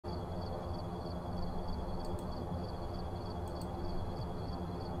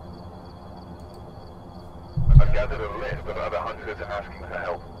I've gathered a list of other hunters asking for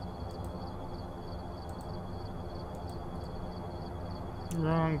help.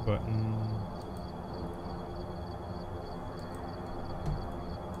 Wrong button.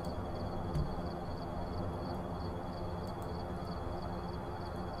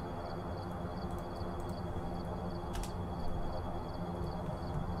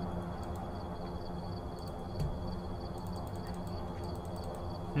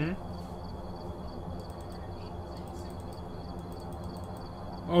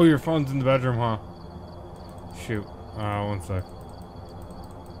 Oh, your phone's in the bedroom, huh? Shoot. One sec.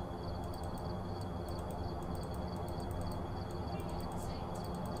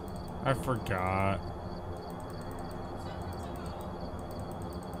 I forgot.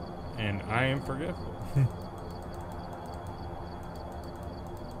 And I am forgetful.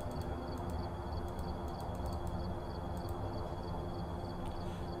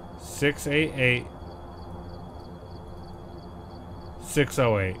 Six 608.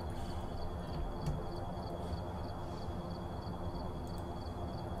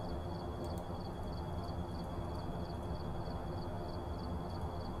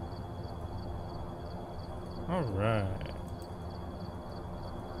 All right.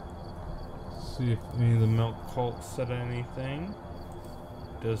 See if any of the milk cults said anything.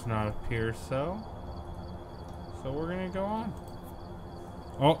 Does not appear so. So we're gonna go on.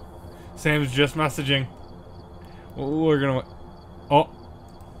 Oh, Sam's just messaging. We're gonna. Oh.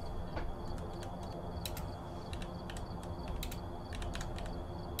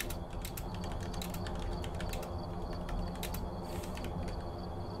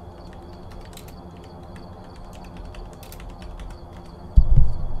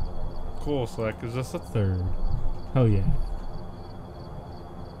 Cool, so that gives us a third. Hell yeah.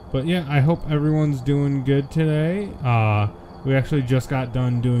 But yeah, I hope everyone's doing good today. We actually just got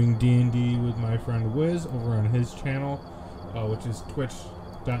done doing D&D with my friend Wiz over on his channel, which is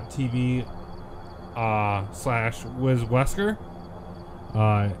twitch.tv /WizWesker.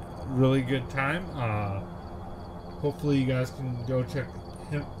 Really good time. Hopefully you guys can go check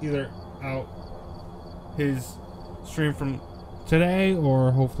him either out his stream from today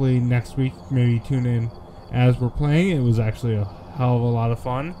or hopefully next week. Maybe tune in as we're playing. It was actually a hell of a lot of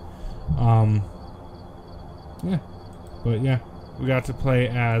fun. Yeah. But yeah, we got to play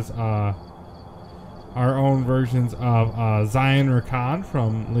as our own versions of Zion or Khan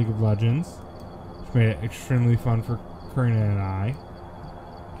from League of Legends, which made it extremely fun for Karina and I.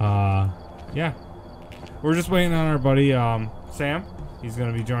 Yeah. We're just waiting on our buddy Sam. He's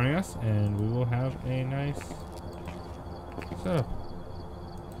going to be joining us, and we will have a nice setup.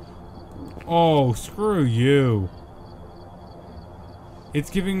 Oh, screw you. It's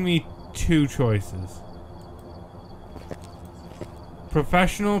giving me two choices.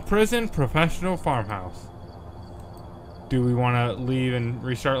 Professional prison, professional farmhouse. Do we want to leave and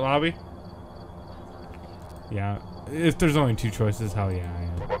restart lobby? Yeah. If there's only two choices, hell yeah, I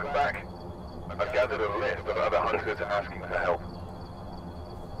am. Welcome back. I've gathered a list of other hunters asking for help.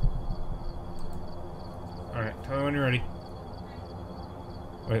 Alright, tell me when you're ready.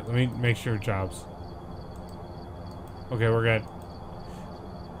 Wait, let me make sure jobs. Okay, we're good.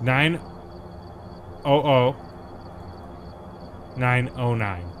 900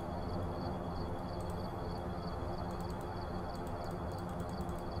 909.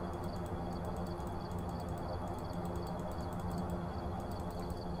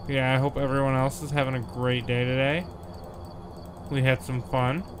 Yeah, I hope everyone else is having a great day today. We had some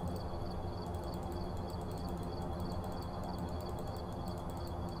fun.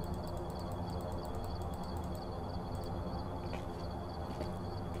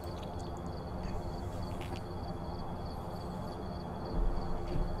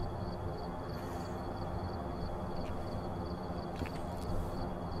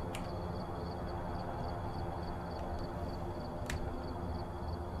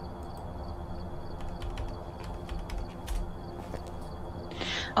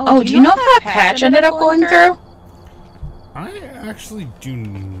 Oh, do you know if that patch ended up going through? I actually do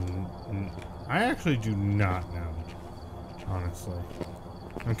not know, honestly.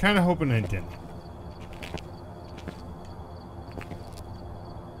 I'm kind of hoping it didn't.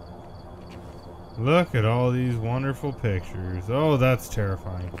 Look at all these wonderful pictures. Oh, that's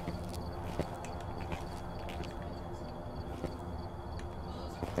terrifying.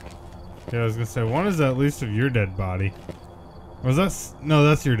 Yeah, I was gonna say, one is at least of your dead body. Was that? No,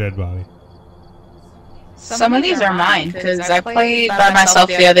 that's your dead body. Some of these are mine, because I played by myself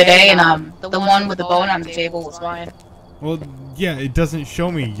the other day, and the one with the bone on the table was mine. Well, yeah, it doesn't show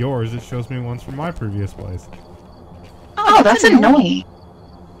me yours. It shows me ones from my previous place. Oh, that's annoying.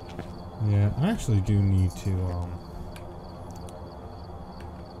 Yeah, I actually do need to,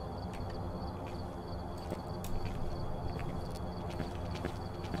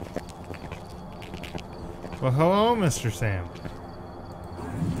 Well, hello, Mr. Sam.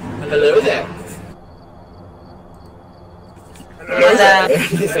 Hello there. Hello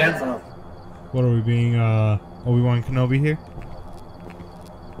there. What are we being, Obi-Wan Kenobi here?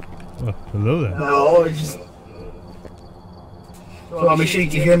 Well, hello there. No, it's just. Well, make sure you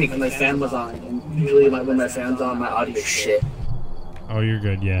can hear me because my fan was on. And usually, when my fan's on, my audio's shit. Oh, you're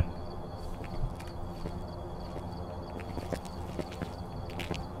good, yeah.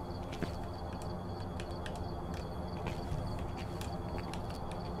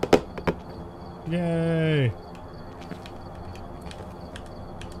 Yay!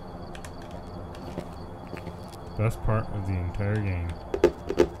 Best part of the entire game.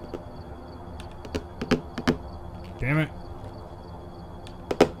 Damn it.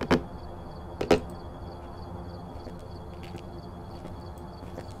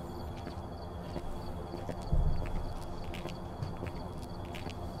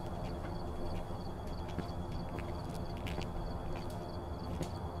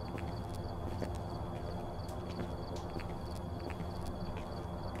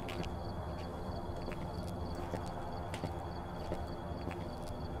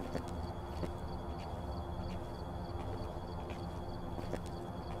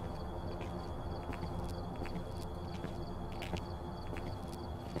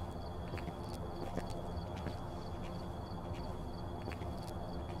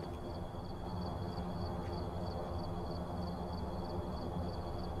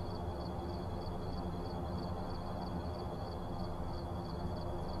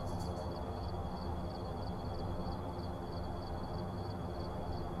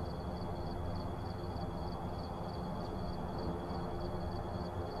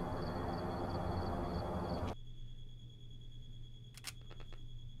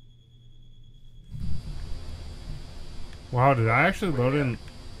 Wow, did I actually load in?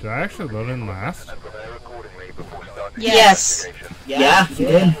 Did I actually load in last? Yes. Yeah, you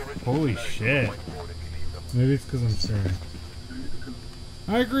did. Holy shit. Maybe it's because I'm staring.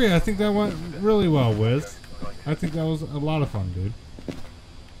 I agree, I think that went really well, Wiz. I think that was a lot of fun, dude.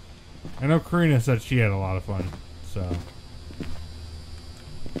 I know Karina said she had a lot of fun, so.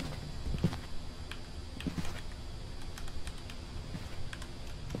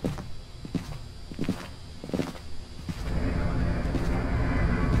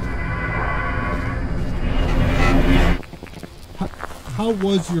 How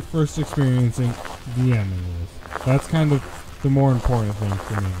was your first experiencing DMing this? That's kind of the more important thing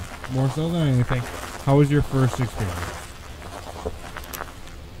for me. More so than anything, how was your first experience?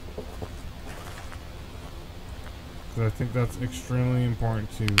 Because I think that's extremely important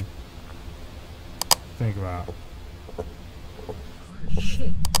to think about.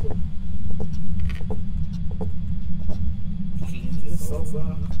 Shit. Change the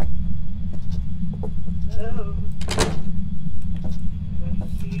sofa. No.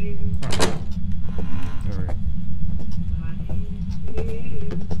 Alright.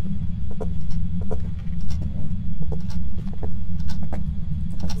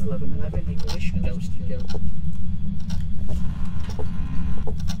 It's 11:11 English ghost joke.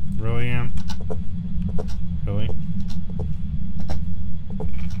 Really, Am? Really?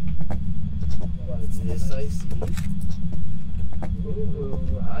 What's this I see?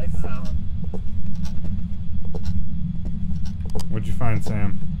 Ooh, I found. What'd you find,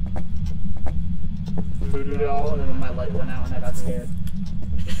 Sam? Booted it all, and then my light went out, and I got scared.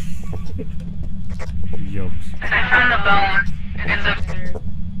 Yokes. I found the bone. It's upstairs.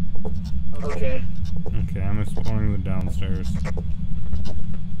 Okay. Okay, I'm exploring the downstairs.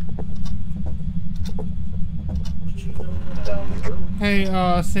 Hey,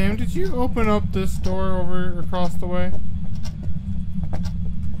 Sam, did you open up this door over across the way?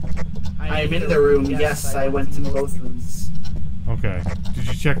 I'm in the room, yes, I went to both rooms. Okay. Did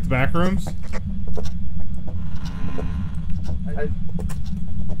you check the back rooms?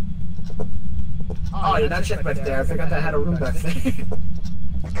 Oh, I did not check back there. I forgot I had a room back there.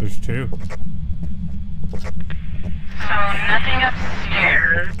 There's two. So nothing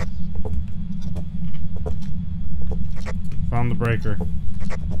upstairs. Found the breaker.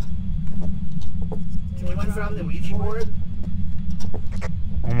 Anyone found the Ouija board?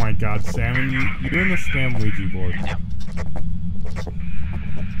 Oh my god, Sam, you in this damn Ouija board.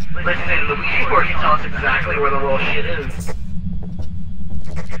 Listen, the Ouija board can tell us exactly where the little shit is.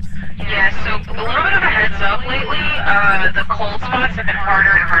 Yeah, so a little bit of a heads up lately, the cold spots have been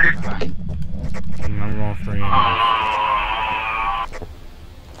harder and harder to find. And I'm all free.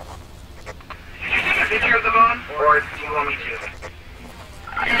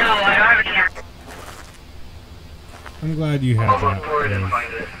 glad you had I'll that. look for it and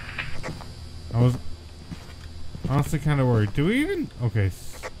find it. I was honestly kind of worried. Do we even... Okay.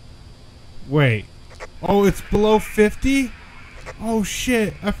 Wait. Oh, it's below 50? Oh,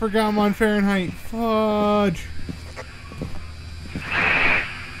 shit. I forgot I'm on Fahrenheit. Fudge.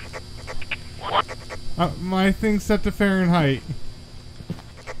 My thing's set to Fahrenheit.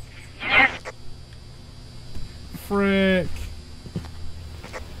 Frick.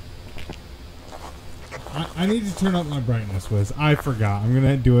 I need to turn up my brightness, Wiz. I forgot. I'm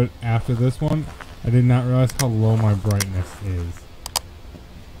gonna do it after this one. I did not realize how low my brightness is. Is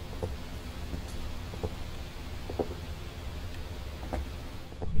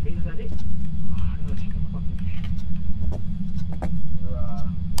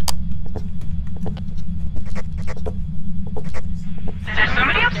there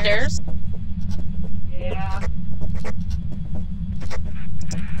somebody upstairs? Yeah.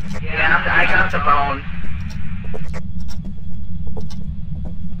 Yeah, I got the bone.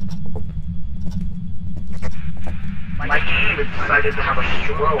 My game decided to have a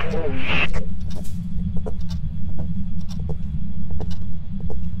stroke. Holy shit.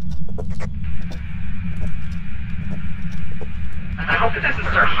 I hope it doesn't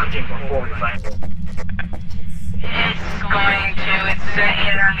start hunting before we find it. It's going to. It's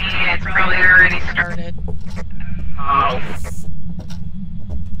intermediate. It's probably already started. Oh.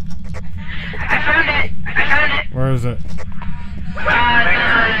 I found it. I found it. Where is it?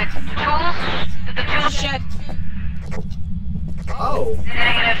 The tool shed. Oh.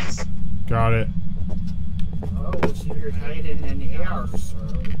 Negatives. Got it. Oh, so you're hiding in here, sir.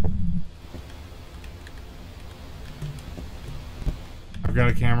 I've got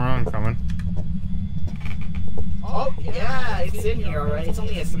a camera. I'm coming. Oh, yeah, it's in here, alright. It's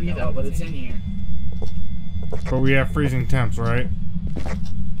only a 3 though, but it's in here. But we have freezing temps, right?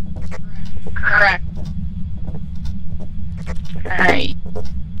 Correct. Alright.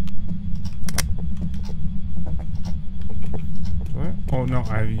 What? Oh no,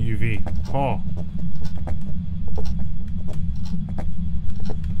 I have UV. Paul.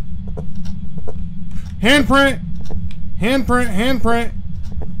 Handprint! Handprint! Handprint!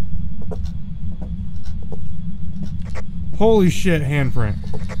 Holy shit, handprint.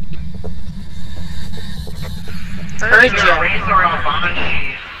 Heard There's a razor on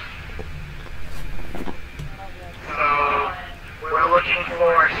Banshee. So, we're looking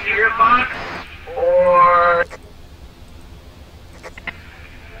for a spirit box or...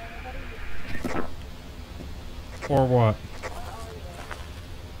 Or what?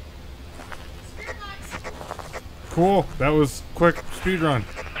 Cool. That was quick speedrun.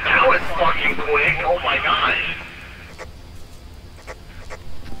 That was fucking quick. Oh my gosh.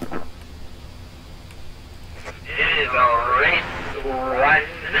 It is a race run.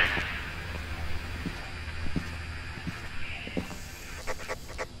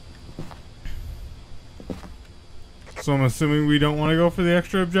 So I'm assuming we don't want to go for the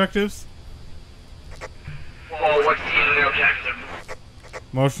extra objectives? Well, what's the other objective?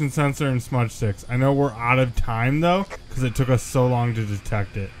 Motion sensor and smudge sticks. I know we're out of time though, because it took us so long to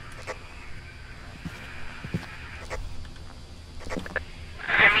detect it.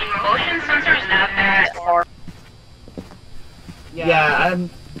 I mean, motion sensor is not that hard. Yeah,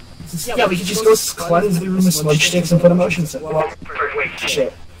 yeah, we could just go cleanse the room with smudge sticks and put a motion sensor. Well, Wait,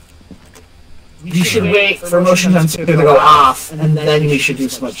 shit. You should wait for motion sensor to go off, and then you should do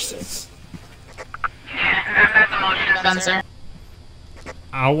smudge sticks. Yeah, the motion sensor.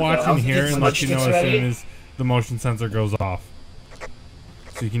 I'll watch I'll in here get and let you know smudge as sticks soon ready. as the motion sensor goes off.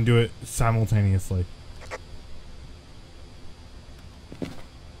 So you can do it simultaneously.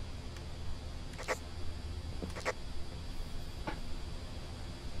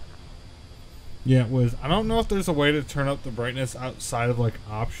 Yeah, it was. I don't know if there's a way to turn up the brightness outside of like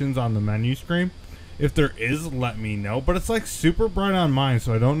options on the menu screen. If there is, let me know. But it's like super bright on mine,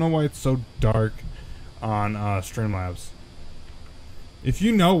 so I don't know why it's so dark on Streamlabs. If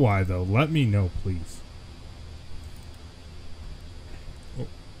you know why, though, let me know, please. Oh,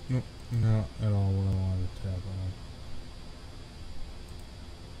 no, not at all what I wanted to tap on.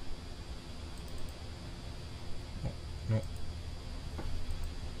 Oh, no.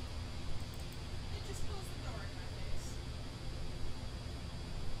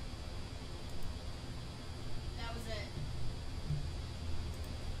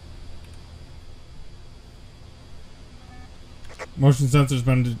 Motion sensor's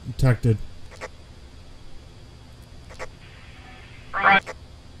been detected. Right.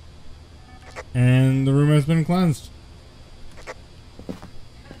 And the room has been cleansed. The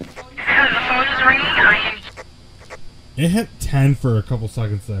phone is ringing. I am. It hit 10 for a couple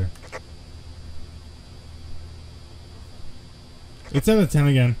seconds there. It's at a 10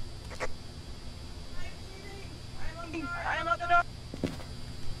 again.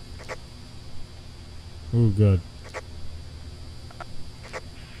 Ooh, good.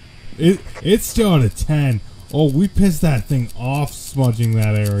 It's still at a 10. Oh, we pissed that thing off smudging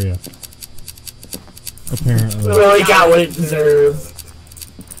that area. Apparently. Really got what it deserved.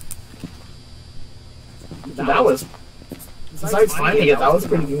 That was... Besides finding it, that was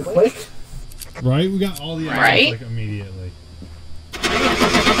pretty quick. Right? We got all the items like immediately.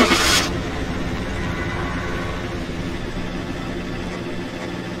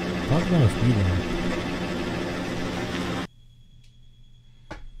 Talk about a speedrun.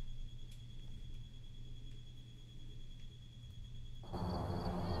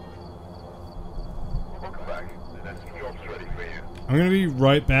 I'm gonna be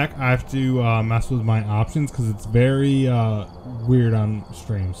right back. I have to mess with my options because it's very weird on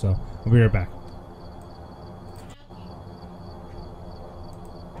stream. So I'll be right back.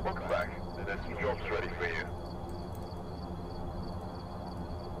 Welcome back. There's some jobs ready for you.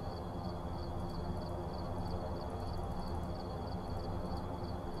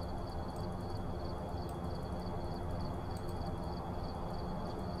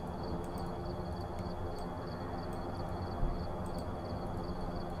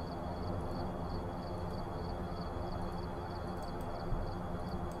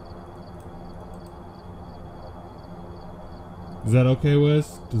 Is that okay, Wiz?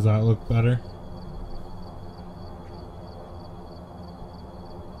 Does that look better?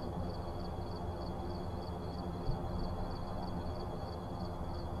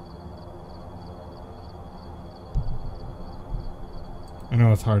 I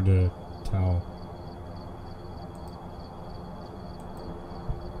know it's hard to tell.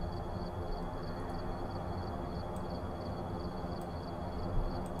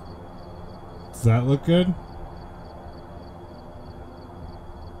 Does that look good?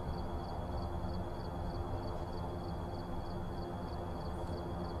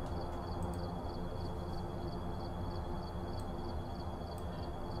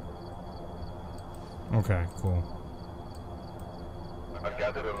 Okay, cool. I've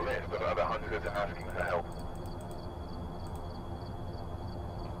gathered a list of other hunters asking for help.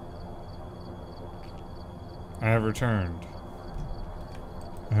 I have returned.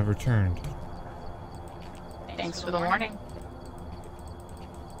 I have returned. Thanks for the warning.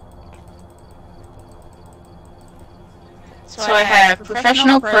 So I have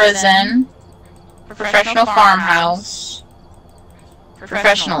professional prison, professional farmhouse,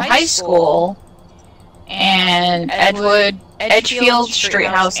 professional high school, and Edgefield Street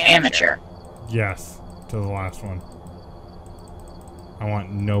House amateur. Yes, to the last one. I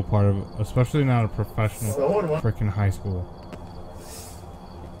want no part of it, especially not a professional freaking high school.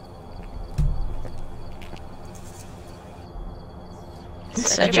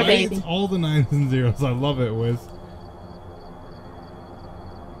 Such a baby. It's all the 9s and 0s. I love it, Wiz.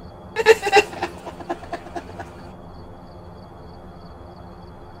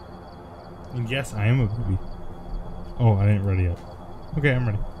 And yes, I am a baby. Oh, I ain't ready yet. Okay, I'm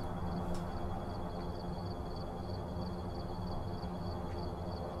ready.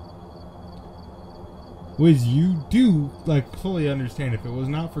 Wiz, you do, like, fully understand. If it was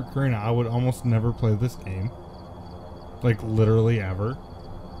not for Karina, I would almost never play this game. Like, literally ever.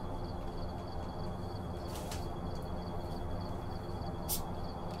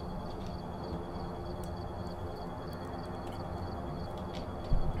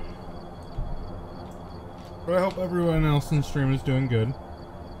 But I hope everyone else in the stream is doing good.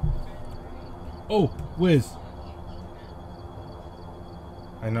 Oh, Wiz.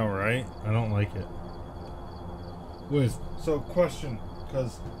 I know, right? I don't like it. Wiz, so question,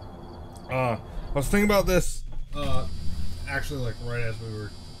 because I was thinking about this actually like right as we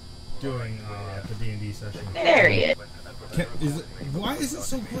were doing the D&D session. There he is. Why is it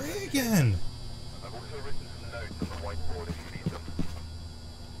so gray again? I've also written some notes on the whiteboard if you need them.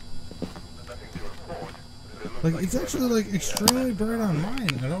 There's nothing to report. Like, it's actually like extremely bright on mine.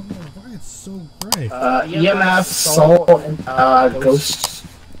 I don't know why it's so gray. EMF, salt, and ghosts.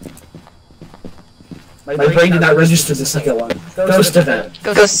 My brain did not register the second one. Ghost event.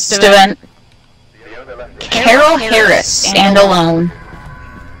 Ghost event. Carol Harris, stand alone.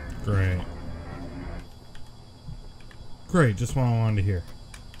 Great. Great, just what I wanted to hear.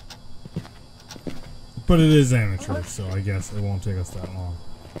 But it is amateur, so I guess it won't take us that long.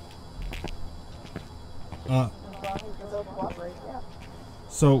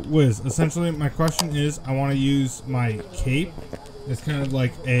 So, Wiz, essentially my question is, I want to use my cape as kind of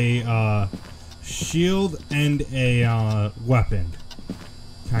like a shield and a weapon,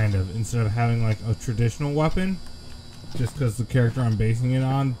 kind of, instead of having like a traditional weapon. just because the character I'm basing it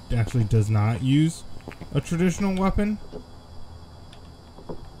on actually does not use a traditional weapon.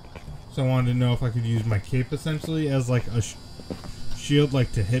 So I wanted to know if I could use my cape essentially as like a shield,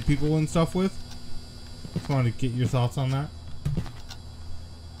 like to hit people and stuff with. Just wanted to get your thoughts on that.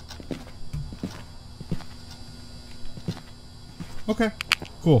 Okay,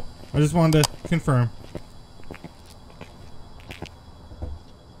 cool. I just wanted to confirm.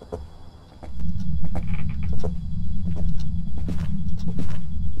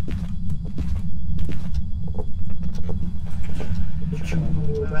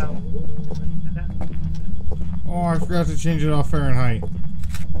 Oh, I forgot to change it off Fahrenheit.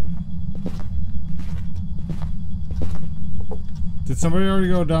 Did somebody already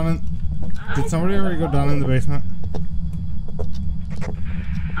go down in? Did somebody already go down in the basement?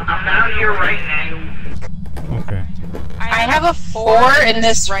 I'm out here right now. Okay. I have a 4 in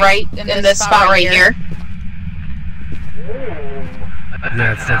this spot right here.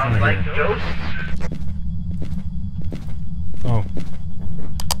 Yeah, it's definitely here. Ghosts. Oh.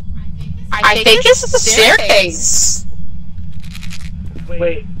 I think it's the staircase.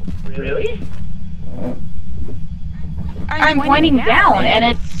 Wait, really? I'm pointing down, and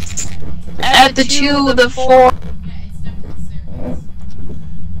it's at the 2, the 4.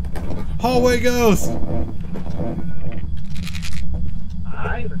 Hallway ghost!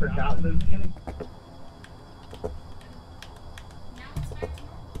 I forgot the beginning.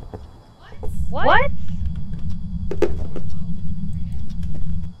 What?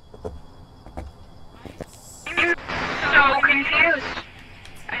 I'm so confused.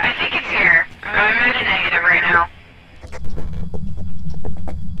 I think it's here. I'm at a negative right now.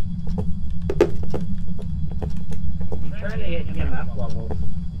 I'm trying to get EMF levels.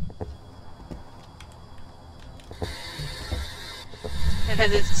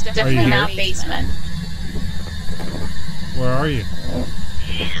 Because it's definitely not basement. Where are you?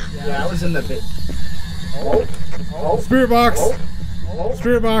 Yeah, I was in the bit. Oh. Spirit box!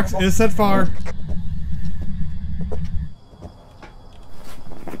 Spirit box is set fire.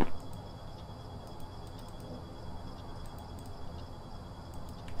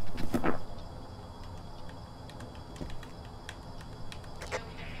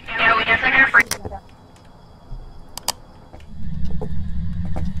 Yeah, we definitely got free.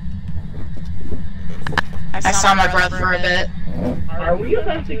 I saw my breath for a bit. Are we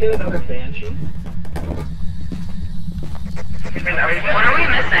about to get another banshee? What are we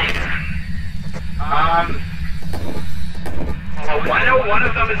missing? Well, I know one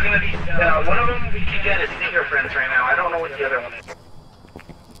of them is gonna be, one of them we can get as fingerprints right now. I don't know what the other one is.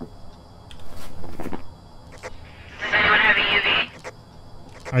 Does anyone have a UV?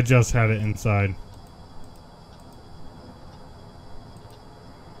 I just had it inside.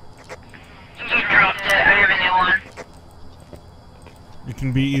 You dropped it. I have a new one. It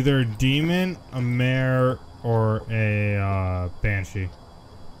can be either a demon, a mare, or a banshee.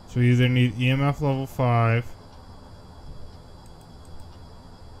 So we either need EMF level 5,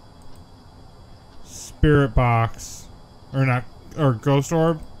 spirit box, or ghost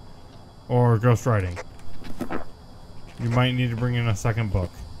orb, or ghost writing. You might need to bring in a second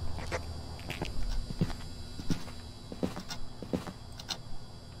book.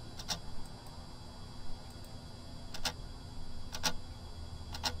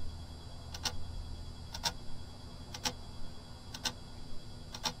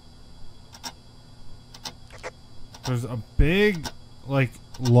 There's a big, like,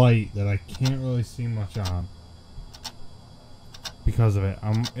 light that I can't really see much on because of it.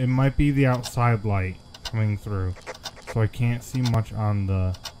 It might be the outside light coming through, so I can't see much on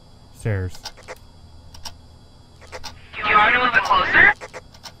the stairs. Do you want me to move it closer?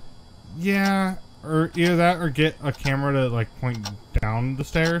 Yeah, or either that or get a camera to, like, point down the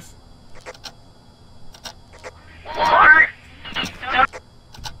stairs. Or...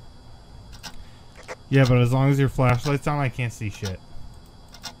 Yeah, but as long as your flashlight's on, I can't see shit.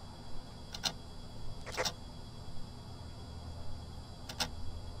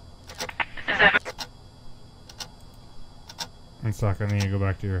 One sec, I need to go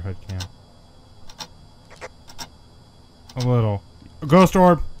back to your HUD cam. A little. A ghost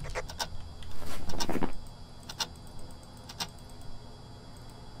orb!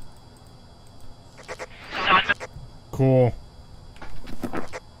 Cool.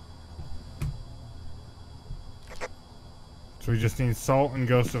 So we just need salt and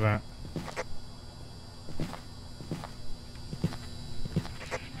ghost event.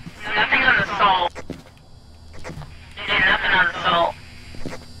 Nothing on the salt. Yeah, nothing on the salt.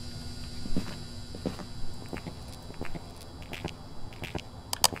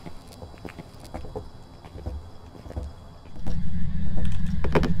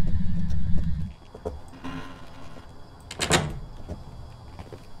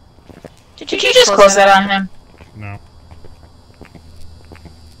 just close that on him? No.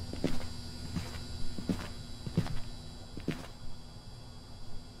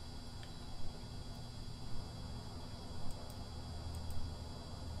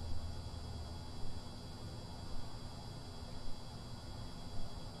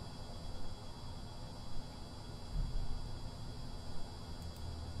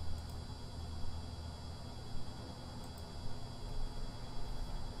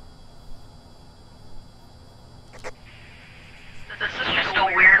 This is just a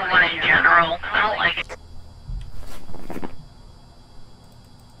weird one in general. I don't like it.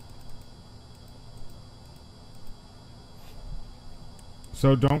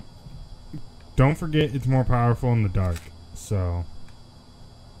 So don't forget it's more powerful in the dark. So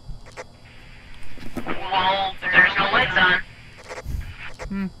Well, there's no lights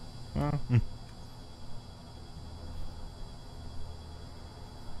on. well,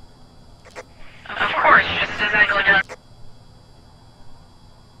 Of course, just as I go down.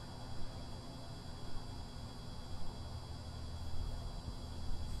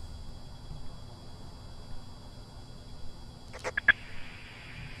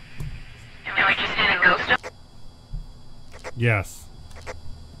 And we just did a ghost. yes.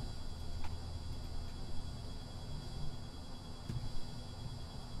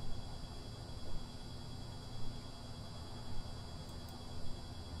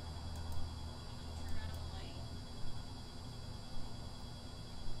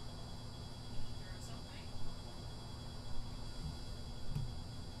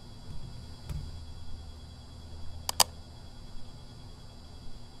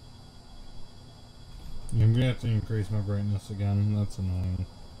 I'm gonna have to increase my brightness again. That's annoying.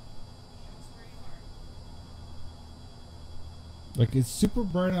 Like, it's super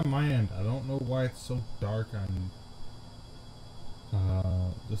bright on my end. I don't know why it's so dark on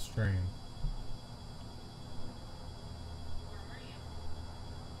the stream.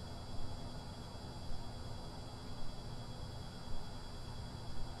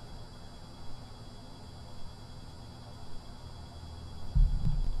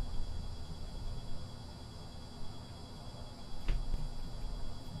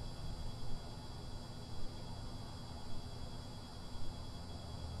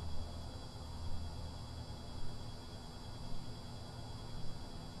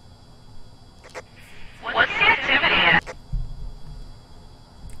 What's the activity at?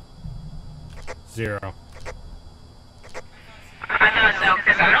 0. I thought so,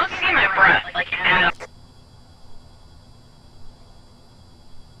 because I don't see my breath, like, at all.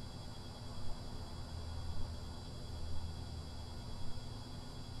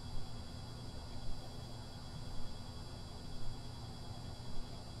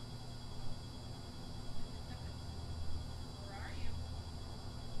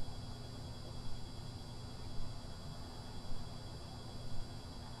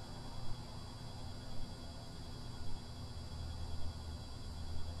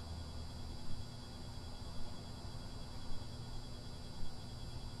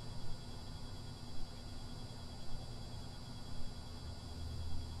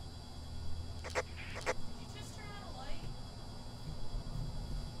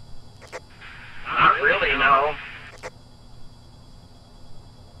 Not really, no.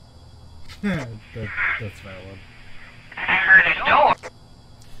 That's valid. I heard a door.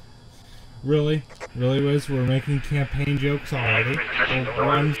 Really? Really, Wiz? We're making campaign jokes already? We're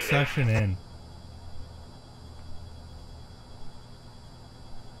one session in.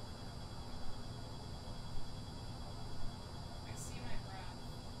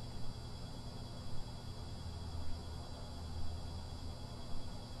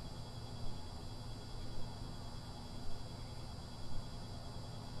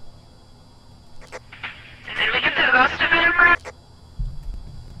 Did we get the ghost event right?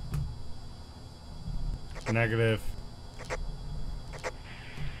 Negative.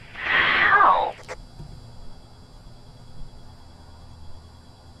 How?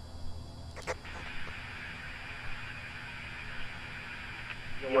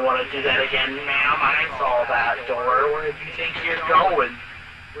 You want to do that again, ma'am? I saw that door. Where did you think you're going?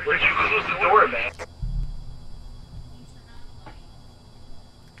 Where'd you close the door, man?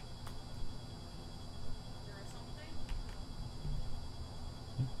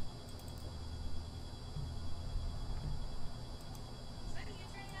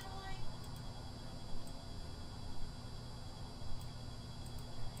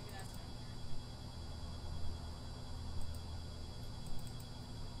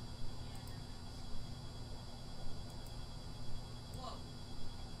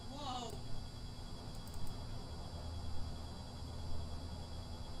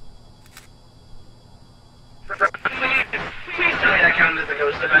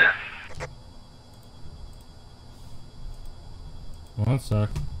 ghost event? Well, that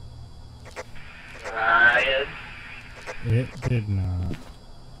sucked. Ryan. It did not.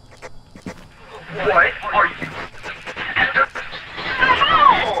 What are you?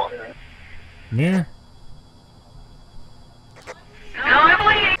 Mirror? No, I'm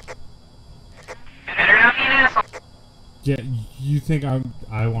bleeding. Better not be an asshole. Yeah, you think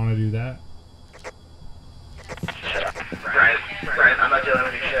I want to do that? Shut up. Brian, I'm not dealing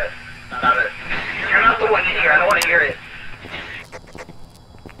with your shit. Stop it. You're not the one in here. I don't want to hear it.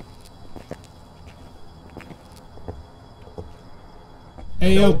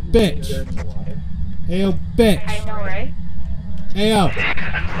 Hey yo, bitch! Hey yo, bitch! I know, right? Hey yo!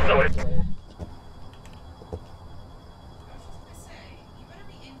 So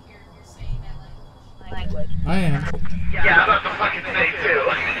Language. I am. yeah, I'm about to fucking say too.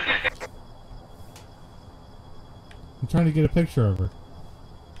 I'm trying to get a picture of her.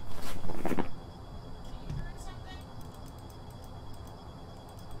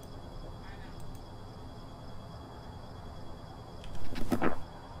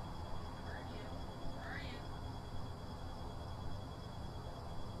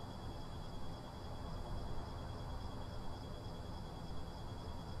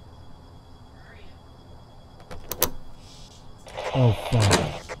 Oh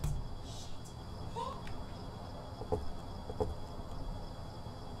fuck.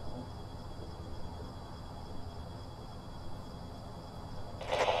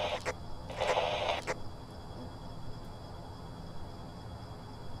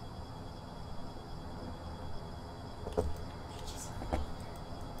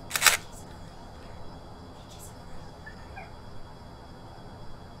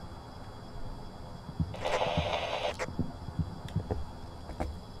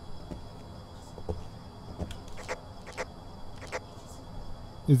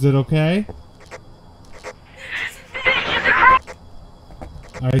 Is it okay?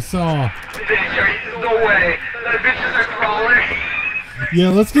 I saw. There's no way. That bitches are crawling. Yeah,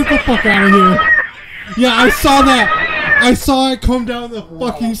 let's get the fuck out of here. Yeah, I saw that. I saw it come down the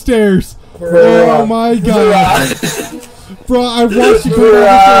fucking stairs. Oh my god. Bro, I watched you come down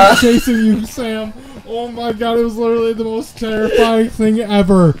the stairs chasing you, Sam. Oh my god, it was literally the most terrifying thing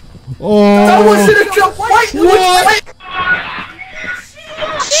ever. Oh. That wasn't a joke. What?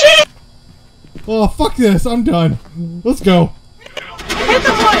 Oh, fuck this. I'm done. Let's go. Hit the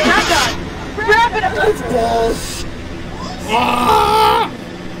button, I'm done. Wrap it up. That's balls. Ah!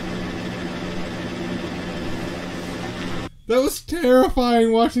 That was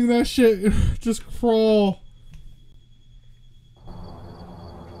terrifying watching that shit just crawl.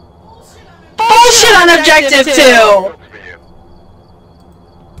 Bullshit on objective 2.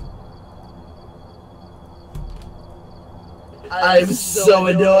 I'm so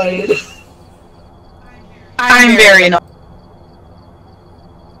annoyed. I'm very annoyed.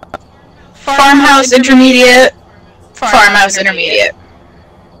 Farmhouse intermediate. Farmhouse intermediate.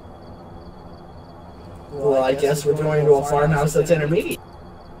 Well, I guess we're going to a farmhouse that's intermediate.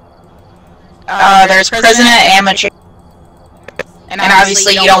 There's president, amateur. And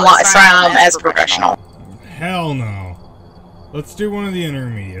obviously you don't want Asylum as a professional. Hell no. Let's do one of the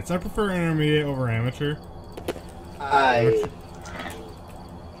intermediates. I prefer intermediate over amateur. I'm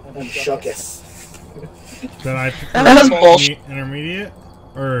shooketh. But I That was prefer bullshit. intermediate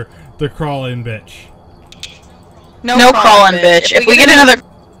or the crawling bitch. No crawling, bitch. If we get another...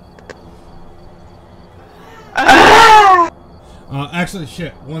 Actually,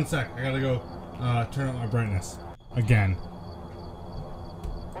 shit. 1 sec. I gotta go turn up my brightness. Again.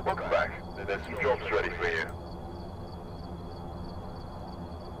 Welcome back. There's some jobs ready for you.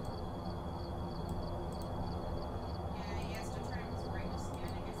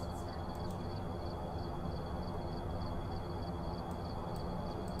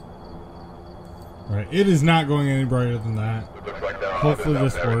 Right, it is not going any brighter than that. It looks like there are Hopefully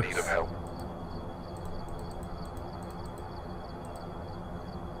others this out there in works. need of help.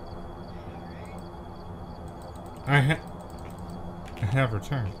 I have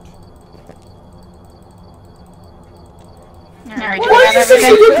returned. Alright, What are you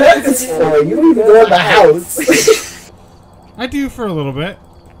saying your breakfast for? You don't even go in the house. I do for a little bit.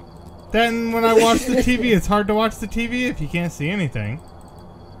 Then when I watch the TV, it's hard to watch the TV if you can't see anything.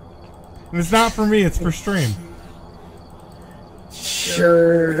 And it's not for me, it's for stream.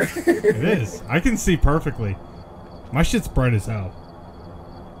 Sure. It is. I can see perfectly. My shit's bright as hell.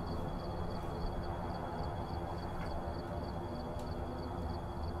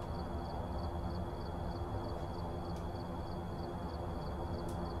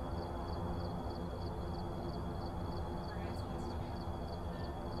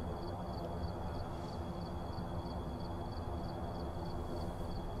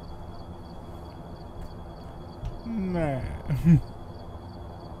 Man.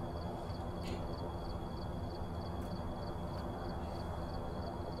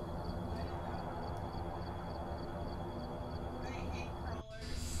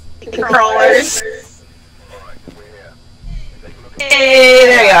 Crawlers. Alright, we're here. Take a look at Hey,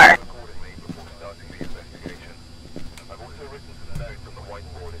 there you are. accordingly before starting the investigation. I've also written some notes on the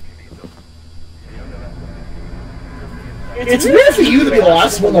whiteboard if you need them. It's weird for you to be the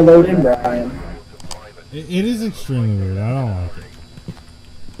last one to load in, Brian. It is extremely weird. I don't like it.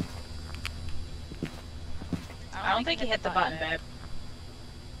 I don't think he hit the button, babe.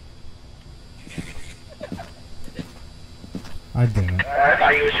 I didn't. I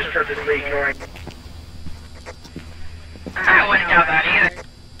thought he was just purposely ignoring. I wouldn't doubt that either.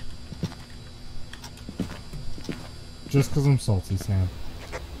 Just because I'm salty, Sam.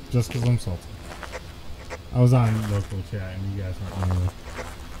 Just because I'm salty. I was on local chat and you guys weren't really.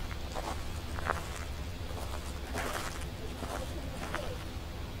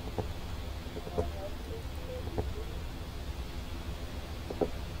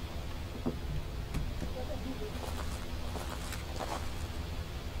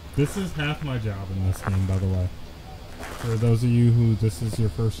 This is half my job in this game, by the way. For those of you who this is your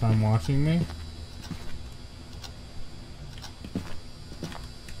first time watching me.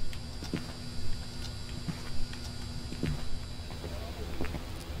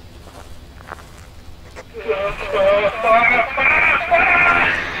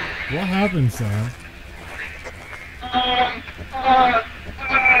 What happened, Sam?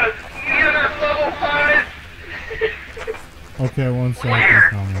 EMF level 5! Okay, one second,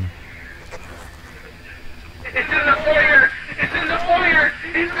 coming. It's in the foyer! It's in the foyer!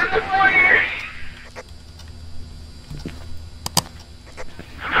 It's in the foyer!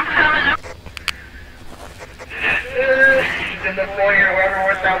 I'm coming up. It's in the foyer, whatever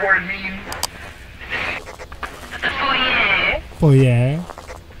what that word means. The foyer. Oh yeah.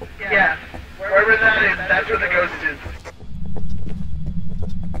 Yeah, wherever that is, that's where the ghost is.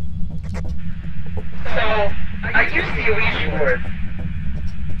 So, I used the Ouija board.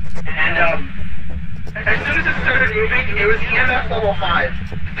 And, as soon as it started moving, it was EMF level 5.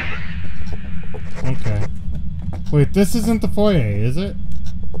 Okay. Wait, this isn't the foyer, is it?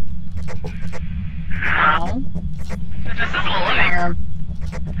 No. This is the living room.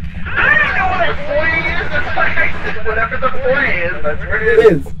 I don't know what a foyer is, that's why I said whatever the foyer is, that's where it It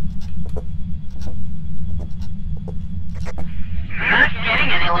is. is. I'm not getting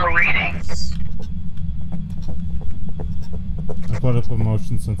any low readings. I put up a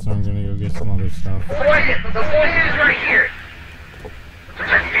motion sensor. I'm gonna go get some other stuff. The foyer is right here.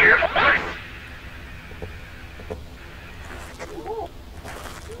 That's beautiful.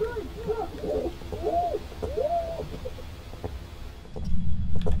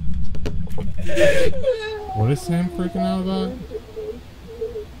 What is Sam freaking out about?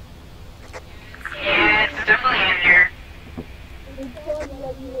 Yeah, it's definitely in here.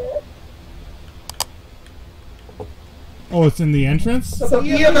 Oh, it's in the entrance? So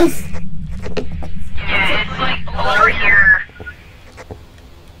EMF. Yeah, it's like over here.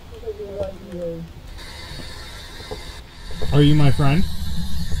 Are you my friend?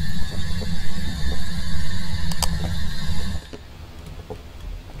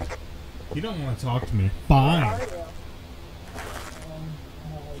 You don't want to talk to me. Fine.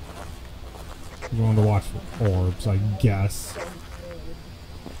 You want to watch for orbs, I guess.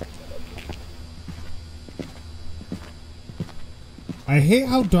 I hate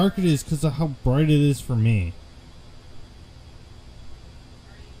how dark it is because of how bright it is for me.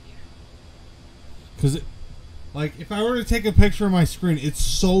 Because it, like, if I were to take a picture of my screen, it's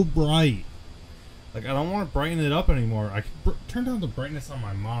so bright. Like, I don't want to brighten it up anymore. I can turn down the brightness on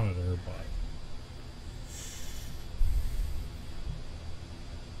my monitor, but...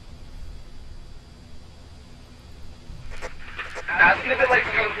 Ask if it likes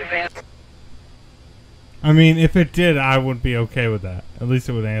to go to advance. I mean, if it did, I would be okay with that. At least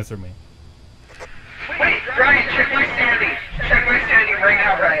it would answer me. Wait, Ryan, check my sanity. Check my sanity right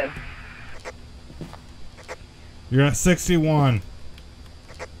now, Ryan. You're at 61.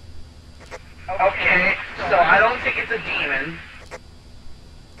 Okay, so I don't think it's a demon.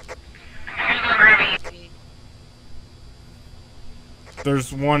 Here's the Ruby.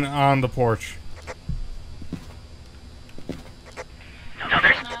 There's one on the porch. No,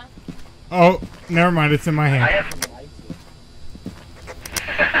 there's not. Oh, never mind. It's in my I hand. have.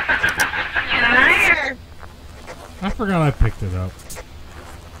 Get out of here. I forgot I picked it up.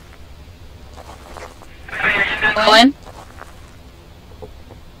 Oh, you're just gonna Go in.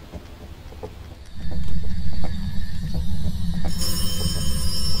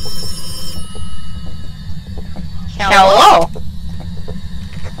 Hello.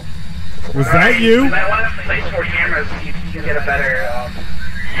 Was that you? You might want to place more cameras so you can get a better,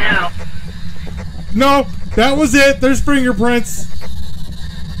 No, that was it. There's fingerprints.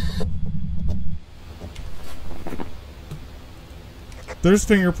 There's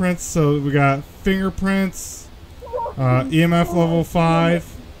fingerprints, so we got fingerprints, EMF level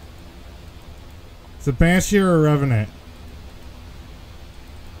 5. Is it Banshee or a Revenant?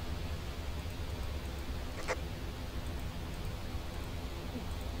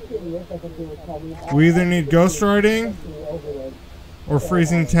 We either need ghost riding or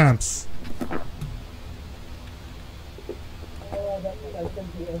freezing temps.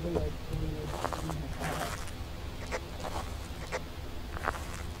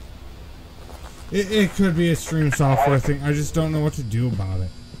 It could be a stream software thing. I just don't know what to do about it.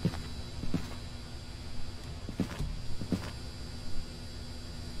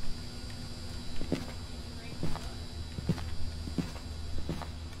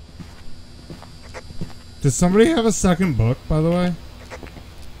 Does somebody have a second book, by the way?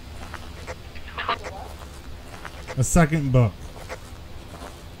 A second book.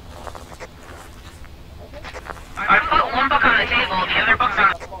 I put one book on the table, the other book's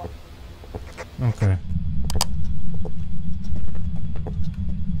on. Okay.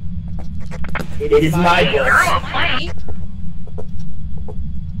 It is my book. Girl, play.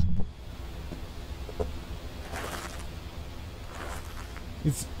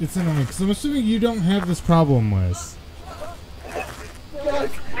 It's annoying because I'm assuming you don't have this problem, Liz.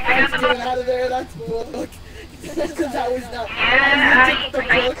 Look, I got the book. out of there. That's cool. Look, that was not. Yeah, I took the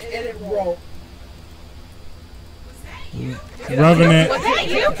book and it broke. Revenant. Was that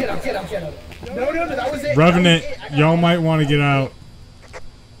you? Get up. No, that was it. Revenant, That was it. y'all might want to get out.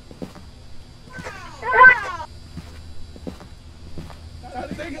 That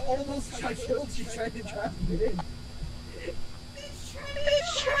thing almost killed you trying to trap me in.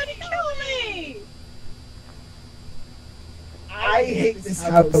 He's trying to kill me. I hate this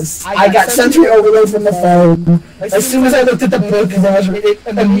house. I got sensory overload from the phone. As soon as I looked at the book, it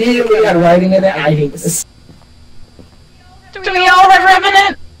immediately had writing in it. I hate this. Do we all have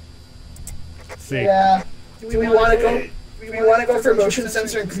Revenant? See. Yeah. Do we want to go? Do we want to go for motion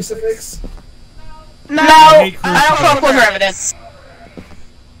sensor and crucifix? No, hate I don't fuck with Revenant.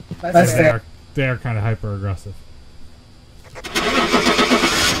 That's fair. They are kind of hyper aggressive.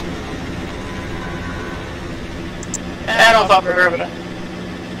 I don't fuck with Revenant.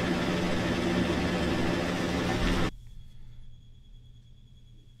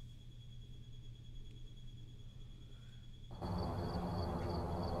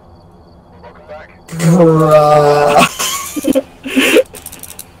 Welcome back. Bruh.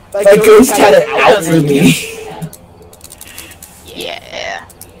 That ghost had it out for me. Yeah.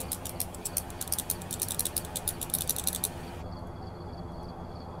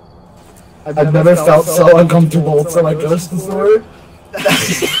 I've never felt so uncomfortable until I ghost before.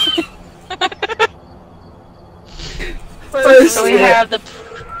 First, So we have the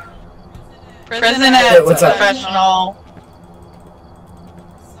prison Hey, at what's up? professional,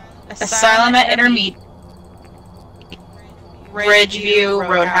 asylum at intermediate, Ridgeview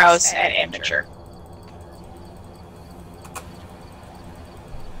Roadhouse at amateur.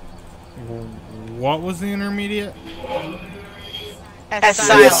 What was the intermediate? the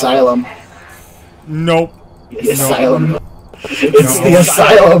Asylum. asylum. Nope. The asylum. It's No. the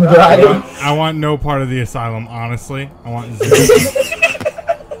asylum, Brian. I want no part of the asylum, honestly. I want zero.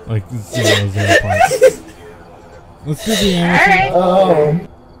 Like, zero points. Let's do the amateur. Oh.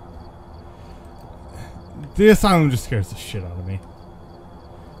 The asylum just scares the shit out of me.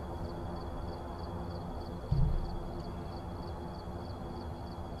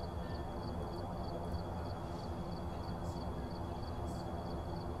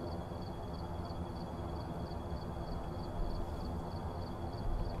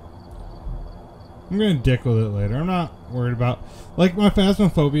 I'm gonna dick with it later. I'm not worried about, like, my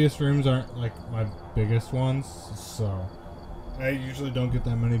Phasmophobia streams aren't like my biggest ones, so I usually don't get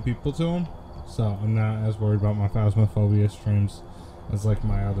that many people to them. So I'm not as worried about my Phasmophobia streams as like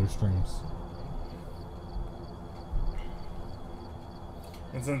my other streams.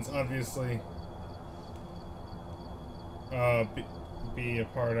 And since obviously be a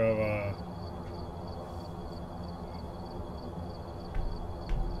part of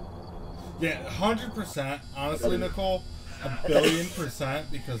yeah, 100%. Honestly, Nicole,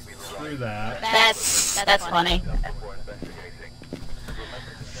 1,000,000,000%, because screw that. That's funny. Before investigating.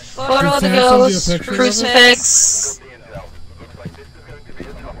 Photo of the Can Sam send you a ghost, picture of it? crucifix, The intel. Looks like this is going to be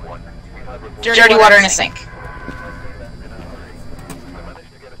a tough one. We've had reports dirty water in a sink. I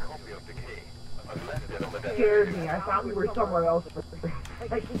managed to get a copy of the key. I've left it on the desk scared me. I thought we were somewhere else.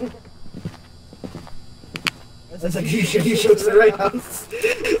 It's like, you sure it's the right house?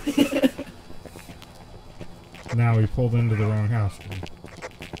 Now we pulled into the wrong house.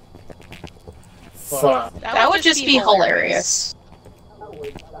 Fuck. That would just be hilarious.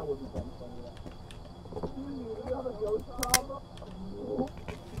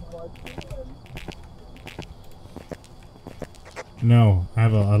 No, I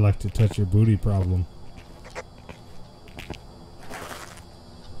have a I like to touch your booty problem.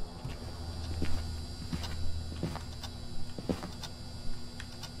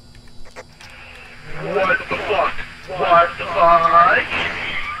 What the fuck? What the fuck?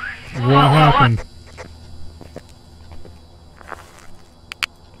 What happened?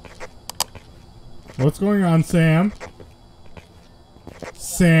 What's going on, Sam?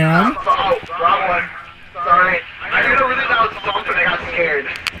 Sam? Oh, wrong one. Sorry. I heard over there that was bumped and I got scared.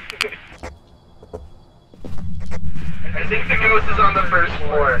 I think the ghost is on the first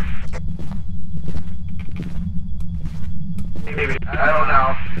floor. Maybe. I don't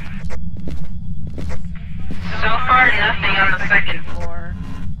know. So far, nothing on the second floor.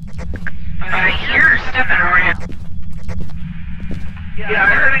 But I hear her stepping around. Yeah, I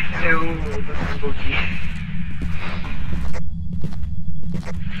heard it too. This is spooky.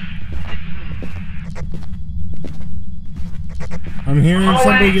 I'm hearing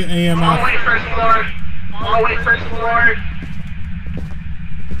somebody get AMF. Hallway, first floor. Hallway, first floor.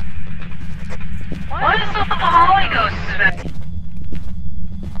 What is up with the hallway ghosts today?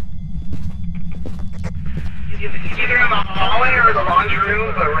 It's either in the hallway or the laundry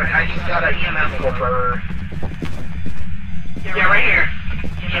room, but I just got an EMF flipper. Yeah, right here.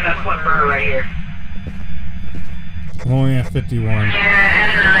 EMF flipper right here. I'm only at 51.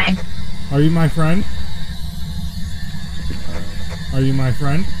 Yeah, and Are you my friend? Are you my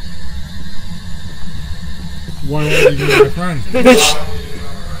friend? Why won't you be my friend?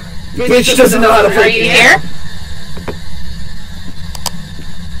 Bitch doesn't know how to Are play you piano. here?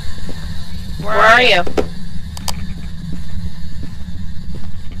 Where are you?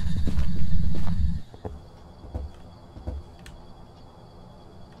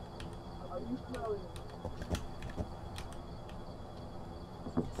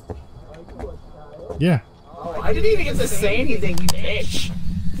 Yeah. Oh, I didn't even get to say anything, you bitch.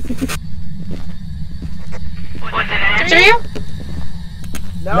 What did I After you?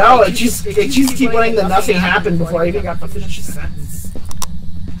 No, it just keep letting the nothing happen before I even got to finish the sentence.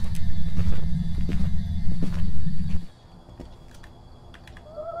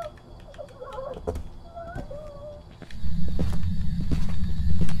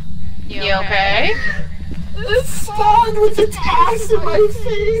 You okay? It spawned with its ass in my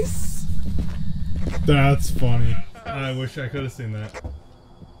face. That's funny. I wish I could have seen that.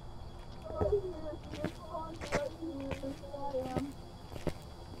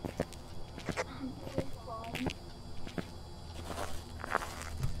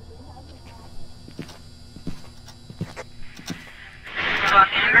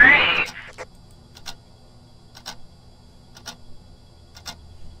 fucking great?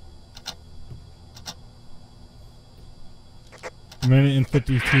 A minute and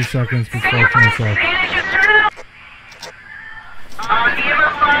 52 seconds before I finish up. On the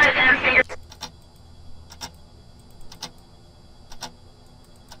other side and finger.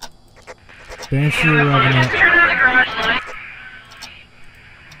 Banshee Revenant. Turn on the garage light.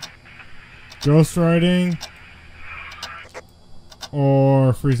 Ghost Riding.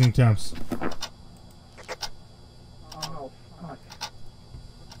 Or Freezing Temps. Oh, fuck.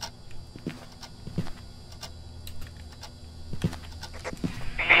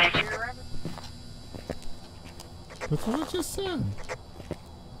 That's what I just said.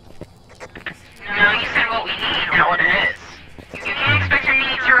 No, you said what we need, not what it is. You can't expect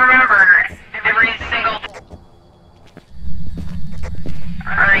me to remember every single...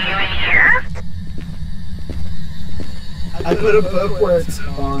 Are you in here? I put a book where it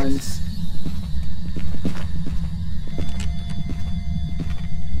spawns.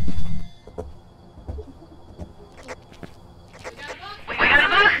 We got a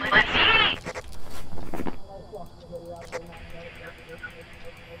book. Let's see.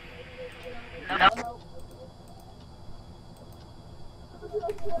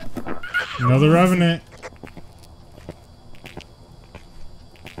 Another Revenant.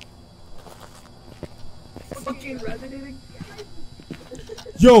 Fucking resonating.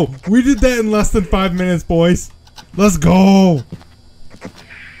 Yo, we did that in less than 5 minutes, boys. Let's go.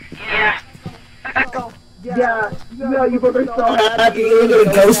 Yeah. Yeah, no, you were so happy you get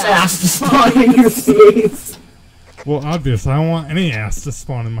a ghost ass to spawn in your face. Well, obvious. I don't want any ass to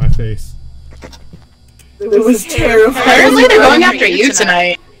spawn in my face. It was terrifying. Apparently they're going after you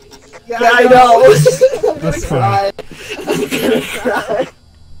tonight. Yeah, I know. That's fine. I'm gonna cry.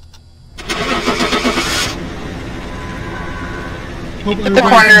 Hope At the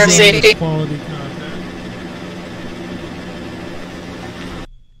corner of safety. Quality content.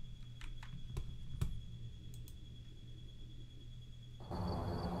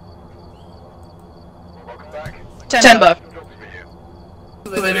 Welcome back. $10. Jobs for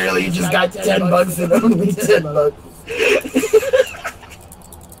you. Literally just got $10 and only $10.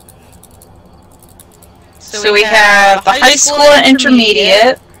 So we have the high school and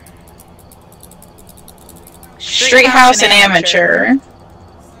intermediate, street house and amateur,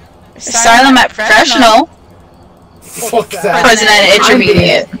 asylum at professional, Fuck that. prison and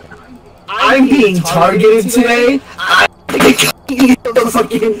intermediate. I'm being targeted today. I'm the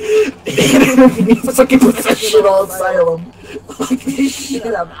fucking professional asylum. Fuck this shit,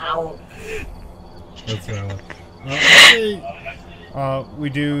 I'm out. That's valid. We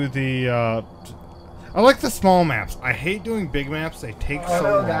do the, I like the small maps. I hate doing big maps. They take so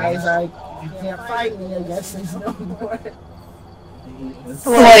long. Guys, you can't fight me. I guess there's no more.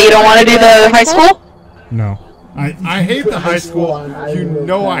 Well, you don't want to do the high school? No. I hate the high school. You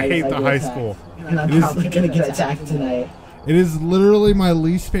know I hate the high school. And I'm probably gonna get attacked tonight. It is literally my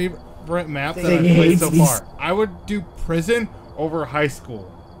least favorite map that I've played so far. I would do prison over high school.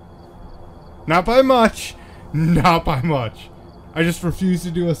 Not by much. Not by much. I just refuse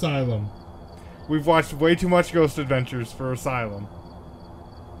to do asylum. We've watched way too much Ghost Adventures for asylum.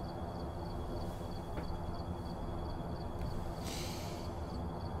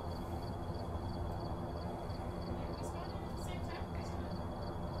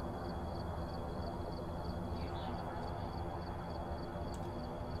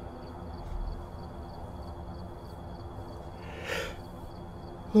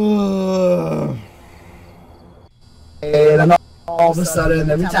 And then all of a sudden,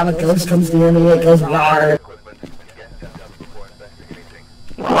 every time a ghost comes near me, it goes rawr. Equipment and get set up before investigating.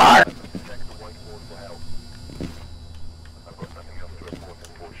 Rawr. Check the whiteboard for help. I've got nothing else to report,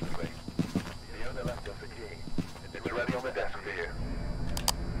 unfortunately. The owner left us a key. It's ready on the desk for you.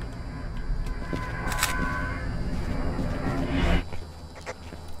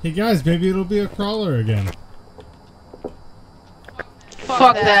 Hey guys, maybe it'll be a crawler again.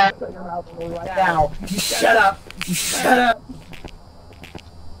 Fuck that. Now, just shut up. Just shut up.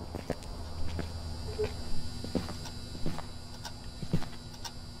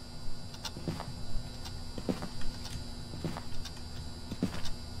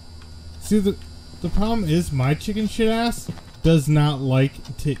 See, the problem is my chicken shit ass does not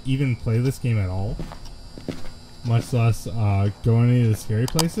like to even play this game at all. Much less go any of the scary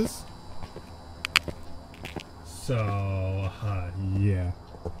places. So, yeah.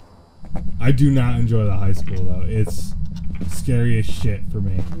 I do not enjoy the high school though. It's scary as shit for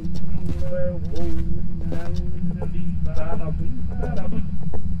me.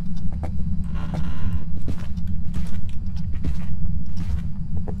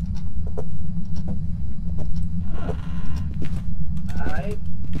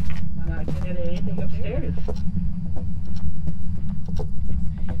 I'm not getting anything upstairs.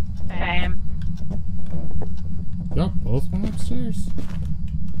 Same. Yup, both went upstairs.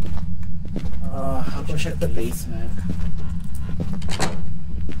 I'll go check the basement.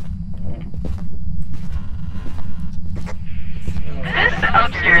 This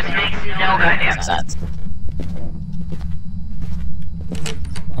upstairs makes no goddamn sense.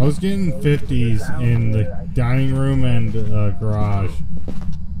 I was getting 50s in the dining room and garage.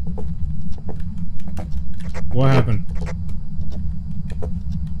 What happened?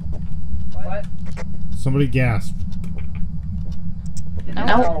 What? Somebody gasped.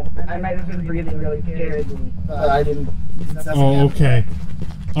 No. I might have been breathing really scared, but I didn't. Oh, okay.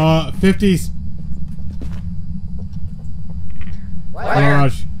 50s.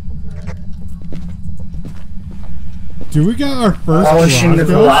 Garage. Do we got our first Polishing the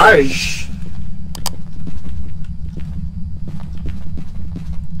garage ghost?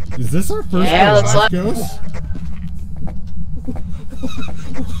 garage. Is this our first Yeah, garage let's ghost?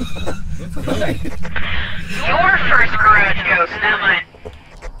 Your first garage ghost, not mine.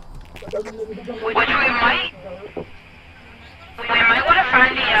 Which we might want to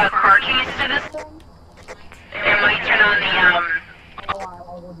find the car keys to this. It might turn on the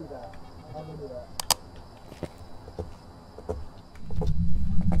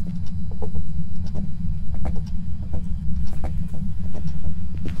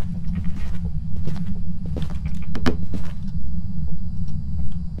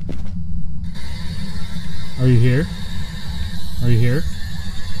Are you here? Are you here?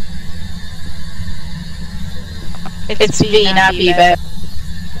 It's V, not B, babe.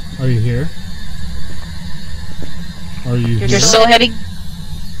 Are you here? Are you here? You're still heading.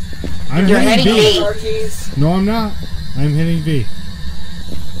 You're heading V. V. No, I'm not. I'm hitting V.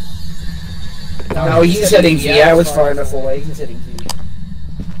 No, he's hitting V. I was far enough away. He's hitting V.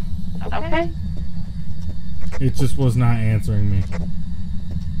 Okay. It just was not answering me.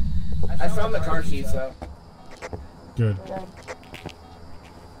 I found the car keys though. Good.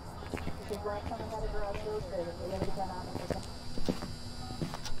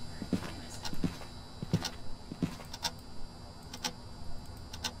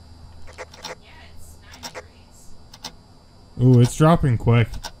 Ooh, it's dropping quick.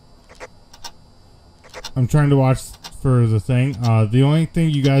 I'm trying to watch for the thing. The only thing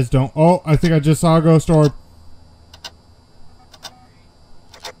you guys don't... Oh, I think I just saw a ghost orb.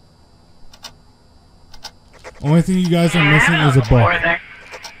 Only thing you guys are missing is a book. Alright,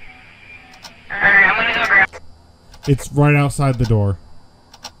 I'm gonna go grab. It's right outside the door.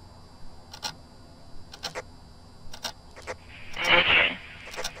 Okay.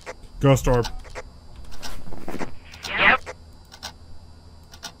 Ghost orb. Yep.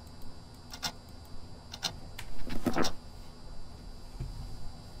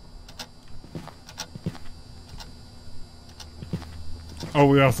 Oh,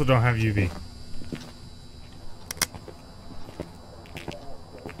 we also don't have UV.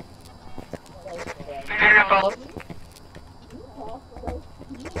 Pineapple.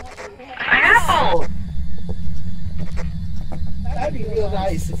 Pineapple! That'd be real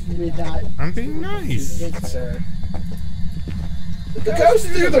nice if you did that. I'm being nice. Good, sir. The ghost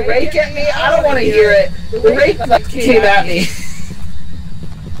threw the rake at me. I don't want to hear it. The rake like came at me.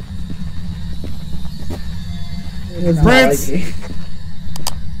 Prince!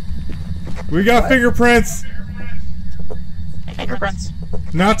 We got fingerprints! Fingerprints.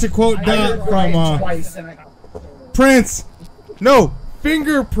 Not to quote I Dot heard Ryan from, twice and I Prince! No!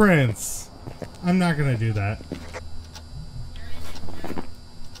 Fingerprints! I'm not gonna do that.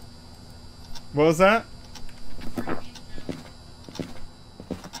 What was that?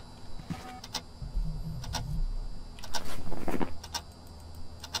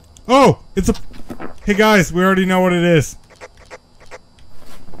 Oh! It's a... Hey guys, we already know what it is.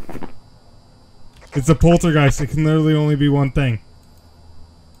 It's a poltergeist. It can literally only be one thing.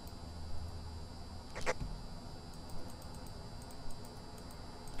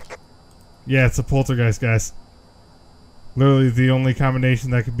 Yeah, it's a poltergeist, guys. Literally the only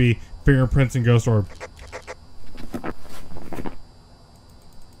combination that could be fingerprints and ghost orb.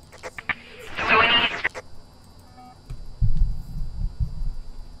 So we need...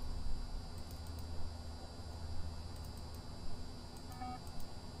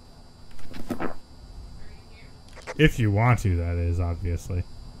 If you want to, that is, obviously.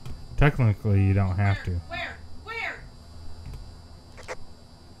 Technically, you don't have to. Where?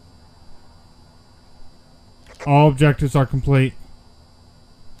 All objectives are complete.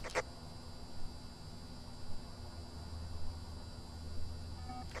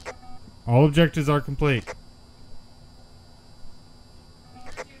 All objectives are complete.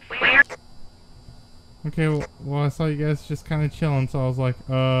 Where? Okay, well, I saw you guys just kind of chilling, so I was like,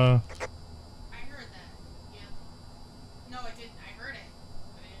 I heard that. Yeah. No, I didn't. I heard it,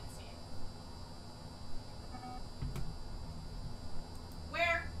 but I didn't see it.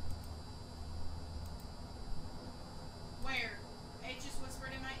 Where? Where? It just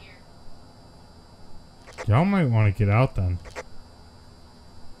whispered in my ear. y'all might want to get out then.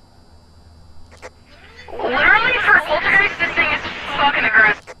 Literally, for a poltergeist, this thing is fucking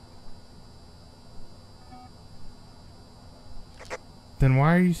aggressive. Then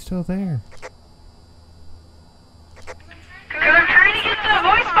why are you still there? Because I'm trying to get the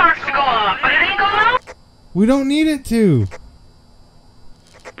voice box to go off, but it ain't going off. We don't need it to.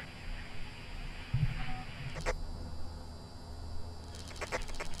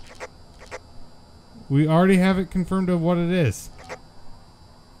 We already have it confirmed of what it is.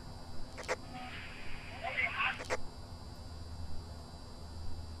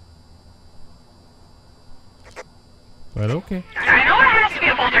 But okay. I know it has to be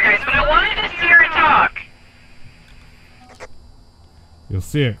a poltergeist, but I wanted to see her talk. You'll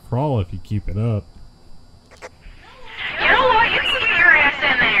see it crawl if you keep it up. You know what? You can get your ass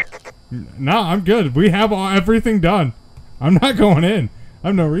in there. No, I'm good. We have everything done. I'm not going in. I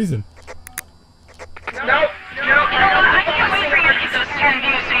have no reason. You know what? I can't wait for you to get those 10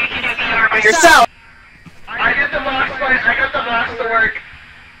 views so you can do VR by yourself. I got the box to work.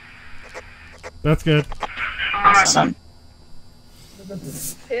 That's good. Awesome.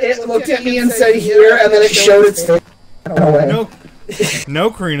 It looked at me and said here, and then it showed its face. No,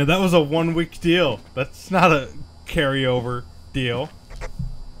 no, Karina, that was a 1 week deal. That's not a carryover deal.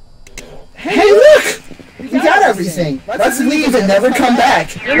 Hey, look! We got everything. Let's leave and never come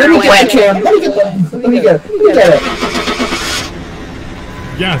back. Let me get the camera. Let me get it.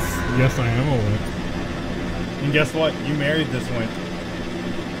 Yes, I am a wimp. And guess what? You married this wimp.